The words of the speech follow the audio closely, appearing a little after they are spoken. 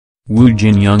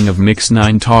Jin Young of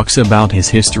MIXNINE talks about his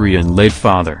history and late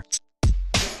father.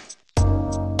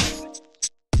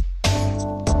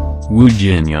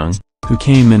 Jin Young, who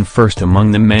came in first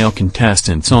among the male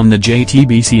contestants on the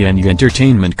JTBC and YG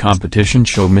Entertainment competition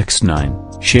show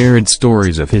MIXNINE, shared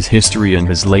stories of his history and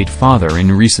his late father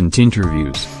in recent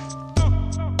interviews.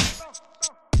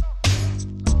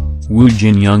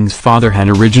 Jin Young's father had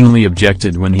originally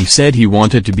objected when he said he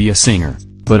wanted to be a singer,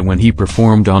 but when he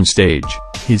performed on stage,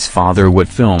 his father would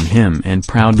film him and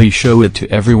proudly show it to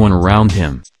everyone around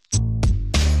him.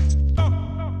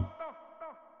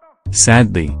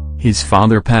 Sadly, his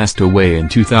father passed away in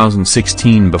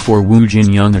 2016 before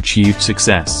Jin Young achieved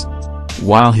success.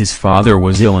 While his father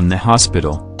was ill in the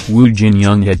hospital, Jin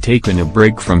Young had taken a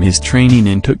break from his training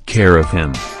and took care of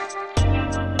him.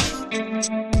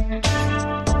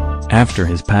 After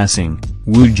his passing,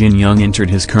 Jin Young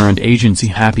entered his current agency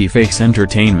Happy Face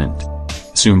Entertainment.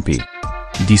 Soompi.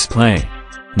 Display.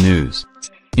 News.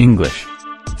 English.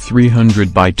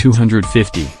 300 by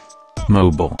 250.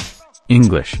 Mobile.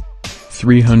 English.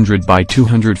 300 by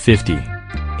 250.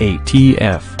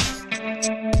 ATF.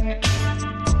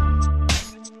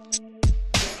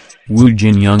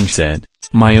 Jin Young said,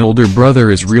 "My older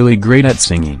brother is really great at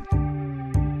singing.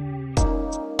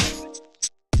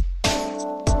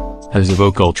 As a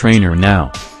vocal trainer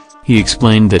now." He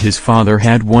explained that his father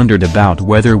had wondered about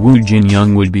whether Jin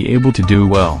Young would be able to do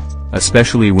well,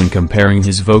 especially when comparing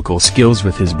his vocal skills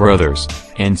with his brother's,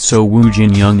 and so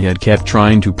Jin Young had kept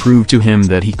trying to prove to him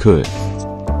that he could.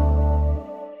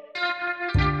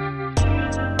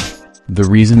 The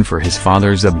reason for his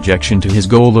father's objection to his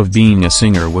goal of being a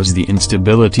singer was the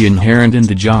instability inherent in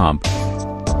the job.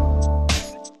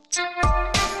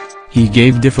 He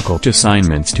gave difficult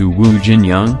assignments to Jin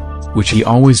Young, which he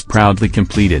always proudly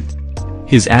completed.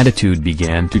 His attitude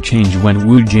began to change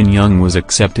when Jin Young was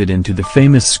accepted into the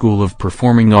famous School of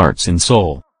Performing Arts in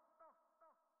Seoul.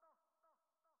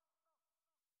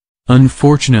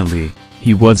 Unfortunately,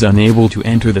 he was unable to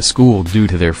enter the school due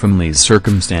to their family's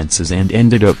circumstances and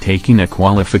ended up taking a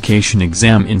qualification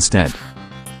exam instead.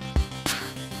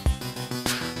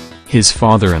 His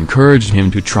father encouraged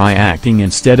him to try acting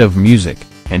instead of music,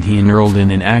 and he enrolled in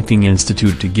an acting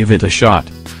institute to give it a shot.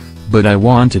 "But I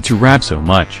wanted to rap so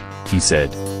much," he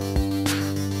said.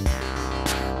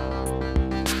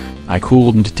 "I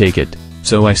couldn't take it,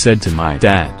 so I said to my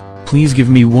dad, please give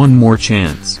me one more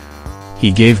chance. He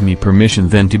gave me permission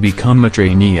then to become a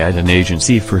trainee at an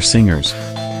agency for singers."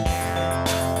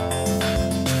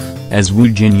 As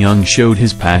Jin Young showed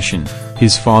his passion,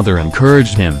 his father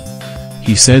encouraged him.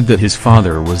 He said that his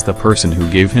father was the person who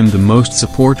gave him the most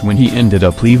support when he ended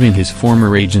up leaving his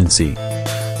former agency.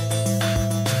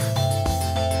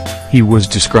 He was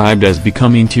described as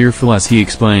becoming tearful as he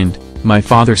explained, "My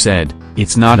father said,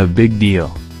 it's not a big deal.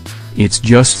 It's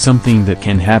just something that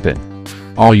can happen.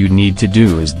 All you need to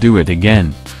do is do it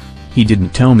again. He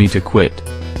didn't tell me to quit."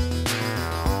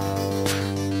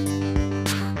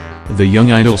 The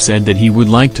young idol said that he would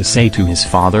like to say to his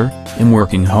father, "I'm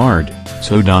working hard,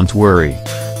 so don't worry.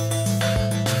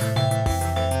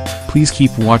 Please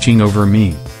keep watching over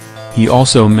me." He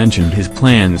also mentioned his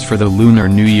plans for the Lunar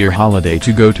New Year holiday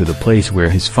to go to the place where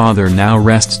his father now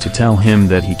rests to tell him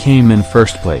that he came in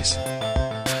first place.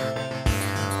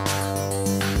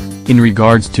 In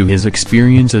regards to his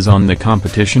experiences on the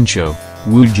competition show,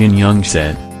 Jin Young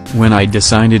said, "When I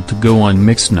decided to go on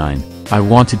MIXNINE, I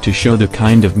wanted to show the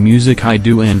kind of music I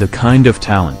do and the kind of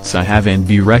talents I have and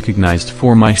be recognized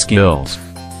for my skills."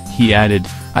 He added,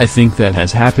 "I think that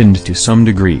has happened to some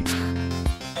degree.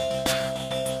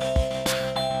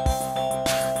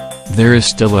 There is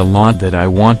still a lot that I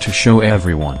want to show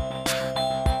everyone."